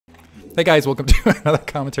Hey guys, welcome to another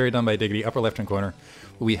commentary done by Diggity. Upper left-hand corner,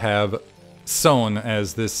 we have Sone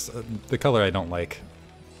as this, the color I don't like.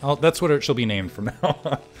 That's what it shall be named from now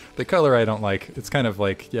on. The color I don't like. It's kind of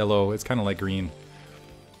like yellow, it's kind of like green.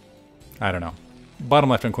 I don't know. Bottom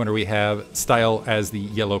left-hand corner, we have Style as the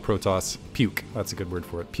yellow Protoss. Puke, that's a good word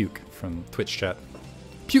for it. Puke from Twitch chat.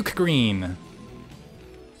 Puke green.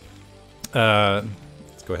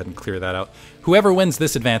 Let's go ahead and clear that out. Whoever wins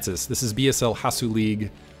this advances. This is BSL Hasuleague.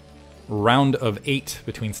 Round of 8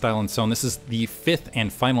 between Style and Sone. This is the 5th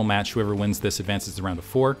and final match. Whoever wins this advances to round of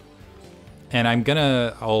 4. And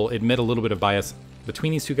I'll admit a little bit of bias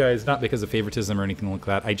between these two guys, not because of favoritism or anything like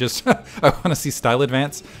that. I want to see Style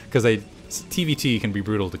advance, because TVT can be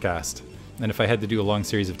brutal to cast. And if I had to do a long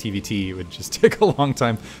series of TVT, it would just take a long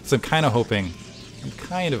time. So I'm kind of hoping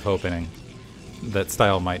that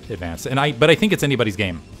Style might advance. But I think it's anybody's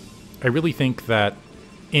game. I really think that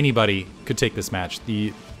anybody could take this match.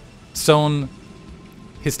 Sone,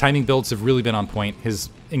 his timing builds have really been on point. His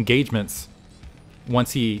engagements,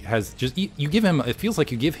 once he has you give him, it feels like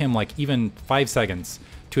you give him like even 5 seconds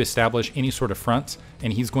to establish any sort of front,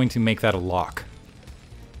 and he's going to make that a lock,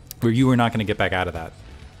 where you are not going to get back out of that.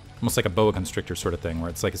 Almost like a boa constrictor sort of thing, where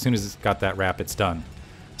it's like as soon as it's got that wrap, it's done.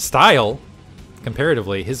 Style,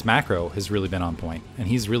 comparatively, his macro has really been on point, and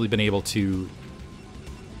he's really been able to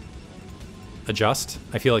adjust.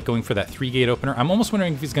 I feel like going for that 3-gate opener. I'm almost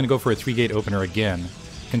wondering if he's going to go for a 3-gate opener again,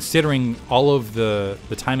 considering all of the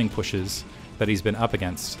timing pushes that he's been up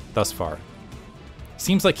against thus far.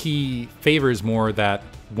 Seems like he favors more that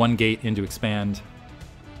 1-gate into expand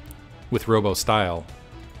with Robo Style.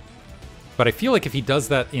 But I feel like if he does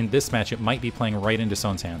that in this match, it might be playing right into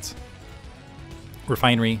Sone's hands.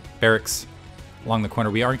 Refinery, Barracks along the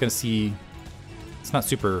corner. We aren't going to see... It's not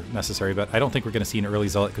super necessary, but I don't think we're going to see an early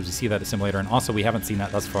Zealot, because we see that assimilator, and also we haven't seen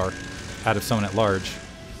that thus far out of Sone at large.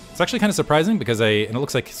 It's actually kind of surprising, because it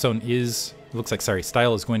looks like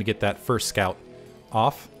Style is going to get that first scout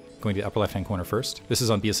off, going to the upper left-hand corner first. This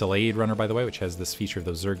is on BSL Aid Runner, by the way, which has this feature of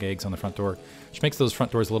those Zerg eggs on the front door, which makes those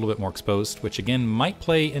front doors a little bit more exposed, which again might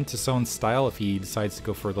play into Sone's style if he decides to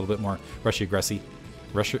go for a little bit more rushing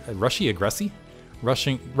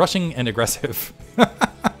and aggressive.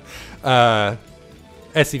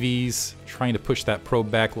 SCVs trying to push that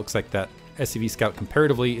probe back. Looks like that SCV scout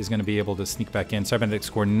comparatively is going to be able to sneak back in. Cybernetic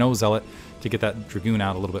score no Zealot to get that Dragoon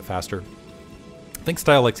out a little bit faster. I think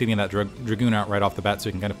Style likes getting that Dragoon out right off the bat so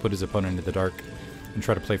he can kind of put his opponent into the dark and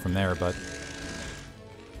try to play from there. But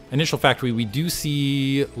initial factory, we do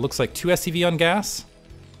see, looks like 2 SCV on gas,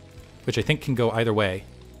 which I think can go either way.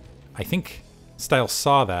 I think Style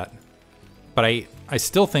saw that, but I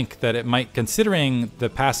still think that it might, considering the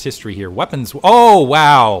past history here, weapons... Oh,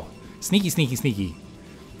 wow! Sneaky, sneaky, sneaky.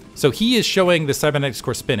 So he is showing the cybernetic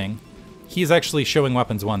score spinning. He is actually showing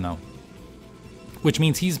weapons 1, though. Which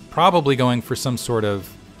means he's probably going for some sort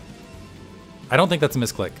of... I don't think that's a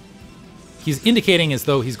misclick. He's indicating as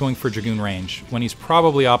though he's going for Dragoon range, when he's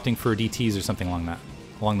probably opting for DTs or something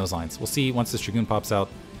along those lines. We'll see once this Dragoon pops out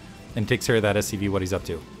and takes care of that SCV what he's up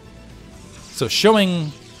to. So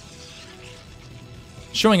showing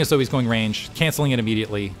as though he's going range, canceling it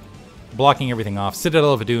immediately, blocking everything off.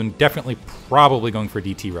 Citadel of Adun, definitely probably going for a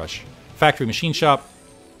DT rush. Factory Machine Shop.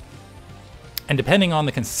 And depending on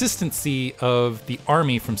the consistency of the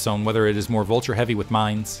army from Sone, whether it is more Vulture heavy with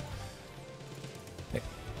mines,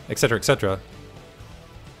 etc.,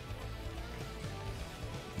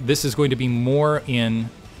 this is going to be more in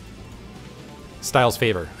Style's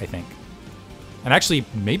favor, I think. And actually,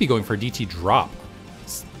 maybe going for a DT drop.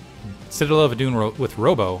 Citadel of Adun with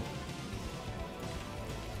Robo.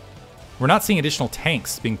 We're not seeing additional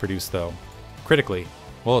tanks being produced, though, critically.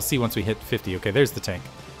 Well, let's see once we hit 50. Okay, there's the tank.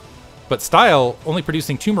 But Style only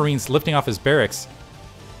producing 2 Marines, lifting off his barracks.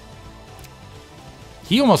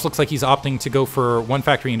 He almost looks like he's opting to go for 1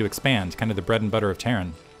 factory into expand, kind of the bread and butter of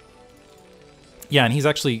Terran. Yeah, and he's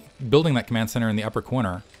actually building that command center in the upper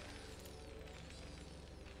corner.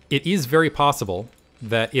 It is very possible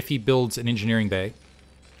that if he builds an engineering bay,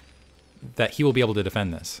 that he will be able to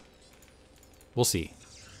defend this. We'll see.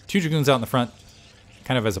 2 Dragoons out in the front,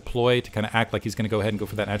 kind of as a ploy to kind of act like he's going to go ahead and go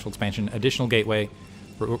for that natural expansion. Additional gateway.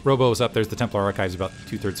 Robo's up. There's the Templar Archives about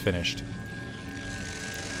 2/3 finished.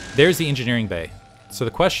 There's the engineering bay. So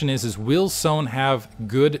the question is will Sone have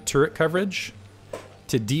good turret coverage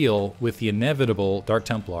to deal with the inevitable Dark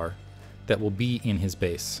Templar that will be in his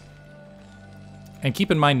base? And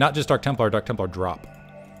keep in mind, not just Dark Templar drop.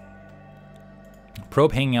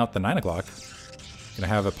 Probe hanging out the 9 o'clock. Gonna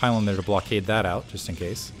have a pylon there to blockade that out, just in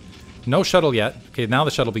case. No shuttle yet. Okay, now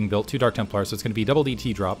the shuttle being built. 2 Dark Templars, so it's gonna be double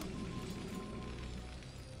DT drop.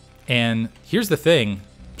 And here's the thing.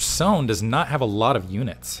 Sone does not have a lot of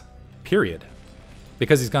units, period.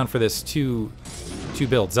 Because he's gone for this two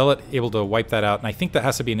build. Zealot able to wipe that out, and I think that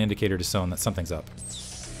has to be an indicator to Sone that something's up.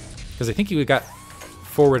 Because I think he got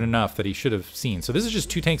forward enough that he should have seen. So this is just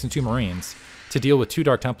 2 tanks and 2 Marines to deal with 2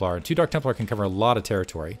 Dark Templar. And 2 Dark Templar can cover a lot of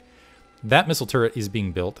territory. That missile turret is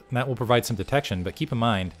being built, and that will provide some detection, but keep in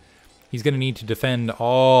mind, he's going to need to defend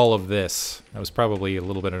all of this. That was probably a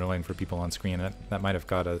little bit annoying for people on screen. That might have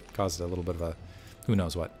caused a little bit of a who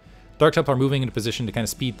knows what. Dark Templar moving into position to kind of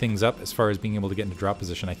speed things up as far as being able to get into drop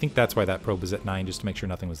position. I think that's why that probe was at 9, just to make sure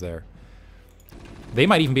nothing was there. They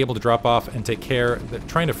might even be able to drop off and take care. They're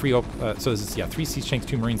trying to free up. So this is, yeah, 3 Siege Tanks,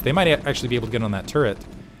 2 Marines. They might actually be able to get on that turret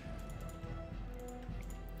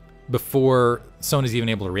before Sone is even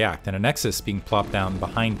able to react. And a Nexus being plopped down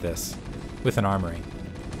behind this with an armory.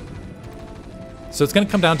 So it's going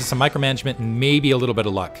to come down to some micromanagement and maybe a little bit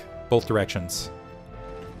of luck, both directions.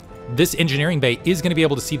 This engineering bay is going to be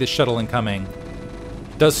able to see this shuttle incoming.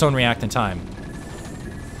 Does Sone react in time?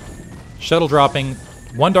 Shuttle dropping.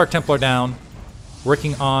 1 Dark Templar down.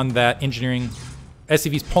 Working on that engineering.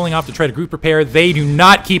 SCV's pulling off to try to group repair. They do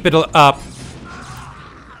not keep it up.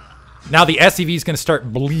 Now the SCV is going to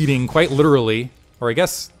start bleeding quite literally. Or I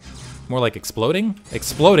guess more like exploding.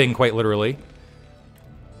 Exploding quite literally.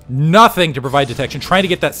 Nothing to provide detection. Trying to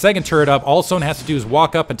get that second turret up. All Sone has to do is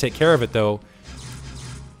walk up and take care of it though.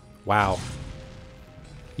 Wow.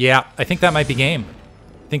 Yeah, I think that might be game.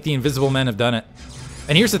 I think the Invisible Men have done it.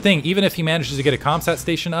 And here's the thing, even if he manages to get a ComSat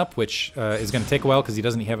station up, which is going to take a while because he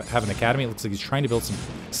doesn't have an academy, it looks like he's trying to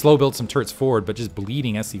slow build some turrets forward, but just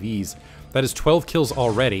bleeding SCVs. That is 12 kills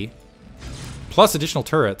already, plus additional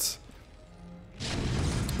turrets.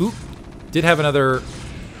 Oop, did have another...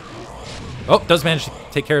 Oh, does manage to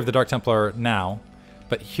take care of the Dark Templar now.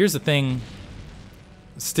 But here's the thing,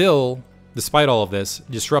 still... Despite all of this,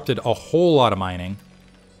 disrupted a whole lot of mining,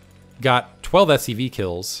 got 12 SCV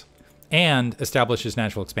kills, and established his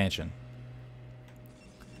natural expansion.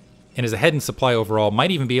 And is ahead in supply overall,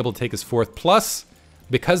 might even be able to take his 4th. Plus,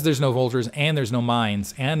 because there's no Vultures, and there's no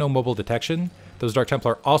mines, and no mobile detection, those Dark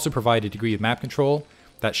Templar also provide a degree of map control.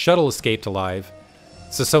 That shuttle escaped alive,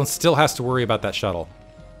 so Sone still has to worry about that shuttle.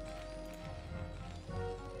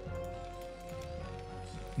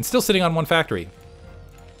 And still sitting on 1 factory.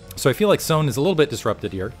 So I feel like Sone is a little bit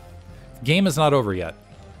disrupted here. Game is not over yet.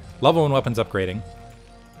 Level 1 weapons upgrading.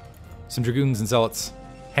 Some Dragoons and Zealots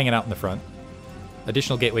hanging out in the front.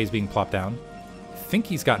 Additional gateways being plopped down. I think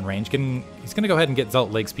he's gotten range. He's going to go ahead and get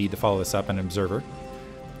Zealot leg speed to follow this up and an Observer.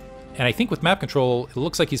 And I think with map control, it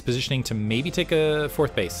looks like he's positioning to maybe take a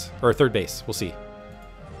 4th base. Or a 3rd base. We'll see.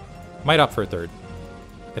 Might opt for a 3rd.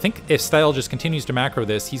 I think if Style just continues to macro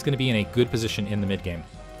this, he's going to be in a good position in the mid-game.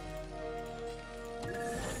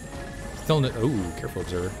 Still no... Ooh, careful,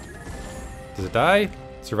 Observer. Does it die?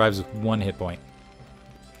 Survives with 1 hit point.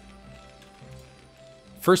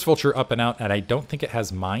 First Vulture up and out, and I don't think it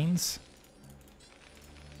has mines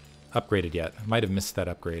upgraded yet. I might have missed that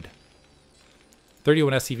upgrade.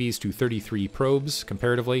 31 SCVs to 33 probes,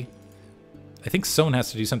 comparatively. I think Sone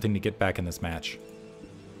has to do something to get back in this match.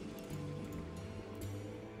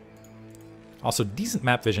 Also, decent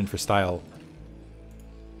map vision for Style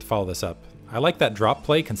to follow this up. I like that drop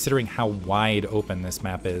play, considering how wide open this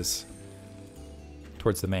map is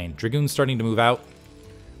towards the main. Dragoon's starting to move out.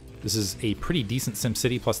 This is a pretty decent Sim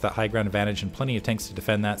City, plus that high ground advantage, and plenty of tanks to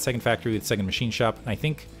defend that. Second factory with second machine shop. And I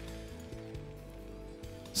think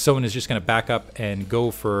Sone is just going to back up and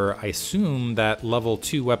go for, I assume, that level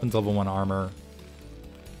 2 weapons, level 1 armor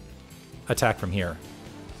attack from here.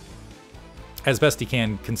 As best he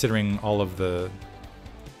can, considering all of the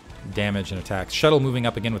damage and attacks. Shuttle moving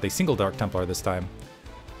up again with a single Dark Templar this time.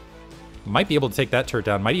 Might be able to take that turret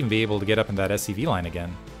down. Might even be able to get up in that SCV line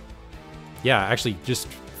again. Yeah, actually just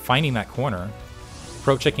finding that corner.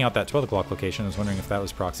 Pro checking out that 12 o'clock location. I was wondering if that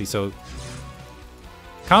was proxy. So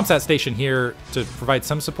ComSat station here to provide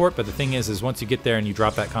some support, but the thing is once you get there and you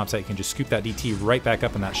drop that ComSat, you can just scoop that DT right back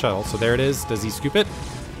up in that shuttle. So there it is. Does he scoop it?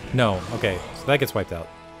 No. Okay, so that gets wiped out.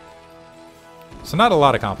 So not a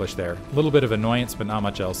lot accomplished there. A little bit of annoyance, but not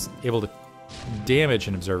much else. Able to damage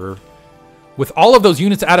an Observer. With all of those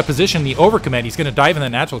units out of position, the overcommit, he's going to dive in that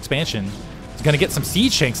natural expansion. He's going to get some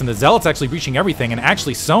Siege Tanks, and the Zealots actually breaching everything, and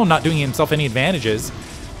actually Sone not doing himself any advantages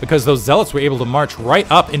because those Zealots were able to march right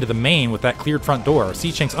up into the main with that cleared front door.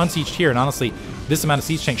 Siege Tanks unsieged here, and honestly, this amount of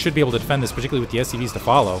Siege Tanks should be able to defend this, particularly with the SCVs to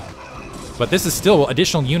follow. But this is still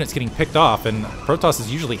additional units getting picked off, and Protoss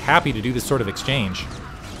is usually happy to do this sort of exchange.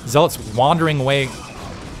 Zealots wandering away,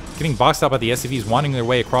 getting boxed out by the SCVs, wandering their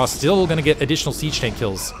way across, still going to get additional Siege Tank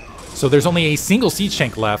kills. So there's only a single Siege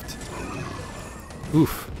Tank left.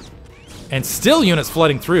 Oof. And still units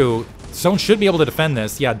flooding through. Sone should be able to defend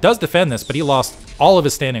this. Yeah, does defend this, but he lost all of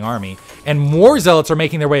his standing army. And more Zealots are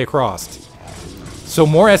making their way across. So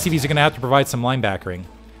more SCVs are going to have to provide some linebackering.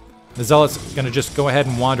 The Zealots going to just go ahead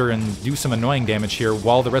and wander and do some annoying damage here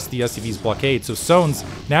while the rest of the SCVs blockade. So Sone's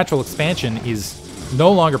natural expansion is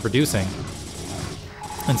no longer producing.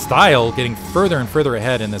 And Style getting further and further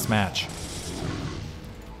ahead in this match.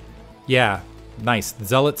 Yeah, nice. The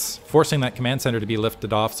Zealots forcing that command center to be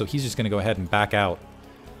lifted off, so he's just going to go ahead and back out.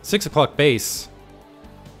 6 o'clock base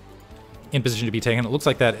in position to be taken. It looks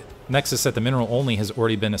like that Nexus at the mineral only has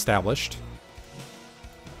already been established.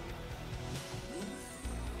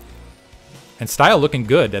 And Style looking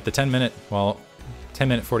good at the 10-minute, well,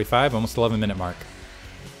 10-minute 45, almost 11-minute mark.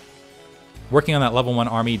 Working on that level 1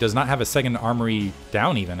 army, does not have a second armory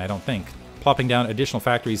down even, I don't think. Plopping down additional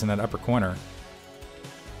factories in that upper corner.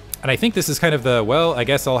 And I think this is kind of the, well, I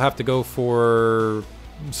guess I'll have to go for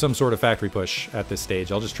some sort of factory push at this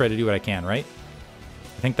stage. I'll just try to do what I can, right?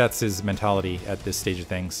 I think that's his mentality at this stage of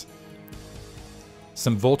things.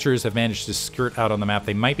 Some vultures have managed to skirt out on the map.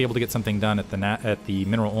 They might be able to get something done at the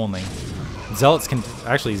mineral only. Zealots can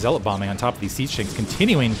actually zealot bombing on top of these siege tanks,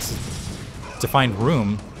 continuing to find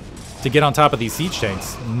room to get on top of these siege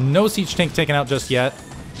tanks. No siege tank taken out just yet.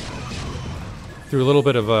 Through a little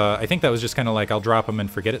bit of I think that was just kind of like I'll drop them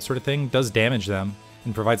and forget it sort of thing. Does damage them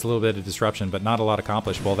and provides a little bit of disruption, but not a lot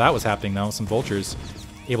accomplished. While that was happening though, some vultures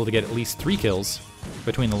able to get at least 3 kills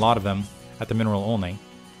between the lot of them at the mineral only.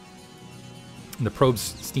 And the probes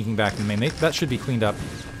sneaking back in the main. That should be cleaned up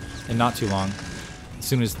in not too long. As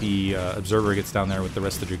soon as the observer gets down there with the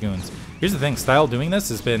rest of the dragoons. Here's the thing, Style doing this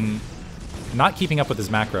has been not keeping up with his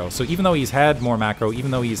macro. So even though he's had more macro,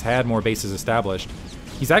 even though he's had more bases established,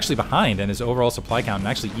 he's actually behind in his overall supply count and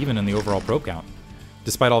actually even in the overall probe count,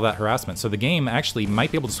 despite all that harassment. So the game actually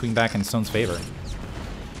might be able to swing back in Sone's favor.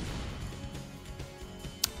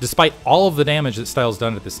 Despite all of the damage that Style's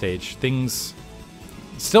done at this stage, things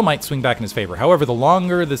still might swing back in his favor. However, the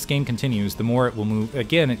longer this game continues, the more it will move.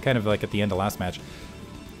 Again, it kind of like at the end of last match.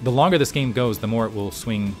 The longer this game goes, the more it will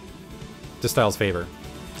swing to Style's favor.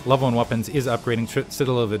 Level 1 weapons is upgrading.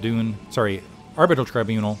 Citadel of the Dune, sorry, Arbitral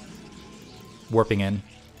Tribunal warping in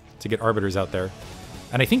to get Arbiters out there.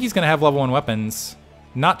 And I think he's going to have level 1 weapons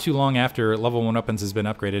not too long after level 1 weapons has been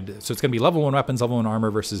upgraded. So it's going to be level 1 weapons, level 1 armor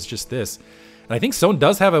versus just this. And I think Sone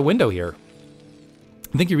does have a window here.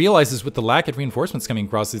 I think he realizes with the lack of reinforcements coming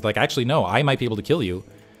across, he's like, actually, no, I might be able to kill you.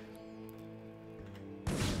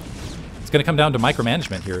 It's going to come down to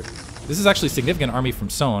micromanagement here. This is actually a significant army from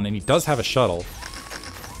Sone, and he does have a shuttle.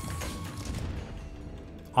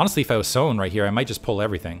 Honestly, if I was Sone right here, I might just pull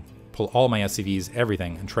everything. Pull all my SCVs,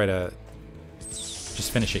 everything, and try to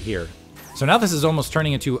just finish it here. So now this is almost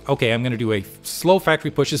turning into, okay, I'm going to do a slow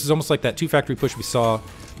factory push. This is almost like that 2 factory push we saw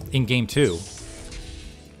in Game 2.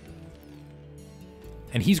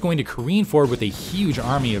 And he's going to careen forward with a huge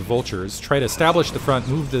army of vultures, try to establish the front,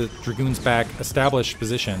 move the dragoons back, establish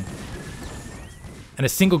position. And a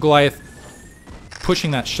single Goliath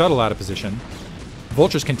pushing that shuttle out of position.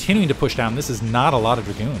 Vultures continuing to push down. This is not a lot of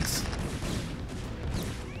dragoons.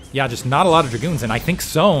 Yeah, just not a lot of dragoons. And I think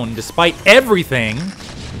Sone, despite everything,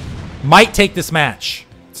 might take this match.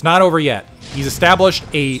 It's not over yet. He's established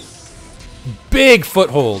a big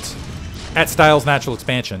foothold at Style's natural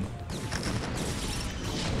expansion.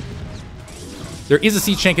 There is a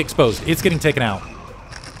siege tank exposed. It's getting taken out.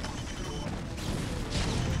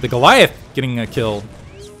 The Goliath getting a kill.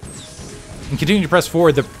 And continuing to press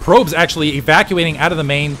forward. The probes actually evacuating out of the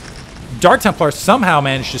main. Dark Templar somehow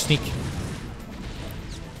managed to sneak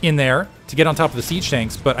in there to get on top of the siege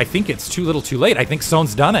tanks, but I think it's too little too late. I think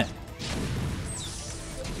Sone's done it.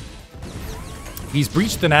 He's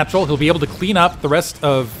breached the natural. He'll be able to clean up the rest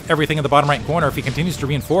of everything in the bottom right corner if he continues to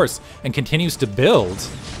reinforce and continues to build.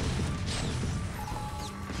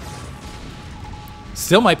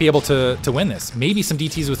 Still might be able to win this. Maybe some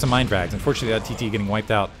DTs with some Mind Drags. Unfortunately, that TT getting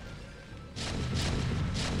wiped out.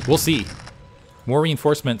 We'll see. More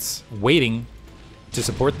reinforcements waiting to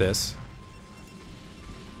support this.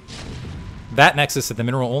 That Nexus at the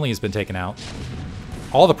mineral only has been taken out.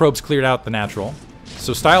 All the probes cleared out the natural.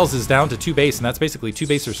 So Styles is down to 2 base, and that's basically 2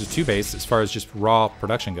 base versus 2 base as far as just raw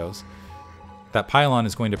production goes. That pylon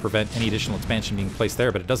is going to prevent any additional expansion being placed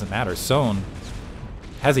there, but it doesn't matter. Sone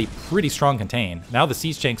has a pretty strong contain. Now the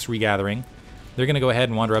siege tank's regathering. They're going to go ahead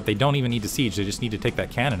and wander up. They don't even need to siege. They just need to take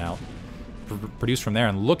that cannon out. Produce from there.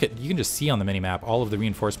 And look at, you can just see on the minimap all of the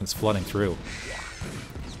reinforcements flooding through.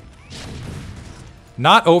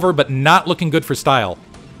 Not over, but not looking good for Style.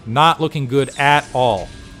 Not looking good at all.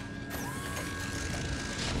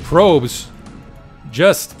 Probes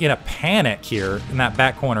just in a panic here in that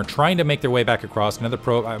back corner, trying to make their way back across. Another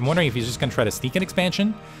probe. I'm wondering if he's just going to try to sneak an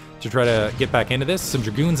expansion to try to get back into this. Some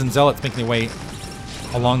Dragoons and Zealots making their way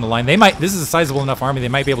along the line. They might. This is a sizable enough army. They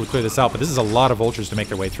might be able to clear this out, but this is a lot of Vultures to make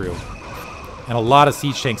their way through. And a lot of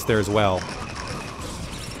Siege Tanks there as well.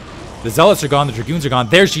 The Zealots are gone. The Dragoons are gone.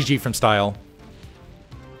 There's GG from Style.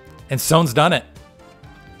 And Sone's done it.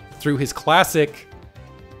 Through his classic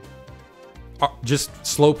just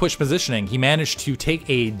slow push positioning, he managed to take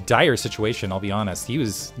a dire situation, I'll be honest. He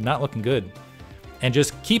was not looking good. And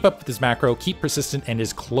just keep up with his macro, keep persistent, and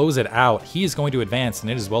just close it out. He is going to advance,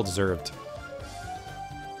 and it is well-deserved.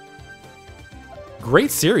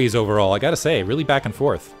 Great series overall, I gotta say. Really back and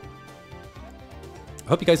forth. I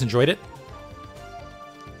hope you guys enjoyed it.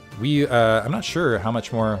 I'm not sure how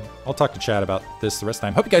much more. I'll talk to Chad about this the rest of the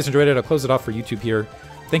time. Hope you guys enjoyed it. I'll close it off for YouTube here.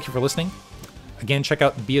 Thank you for listening. Again, check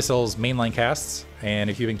out BSL's mainline casts. And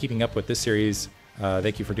if you've been keeping up with this series,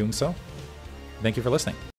 thank you for doing so. Thank you for listening.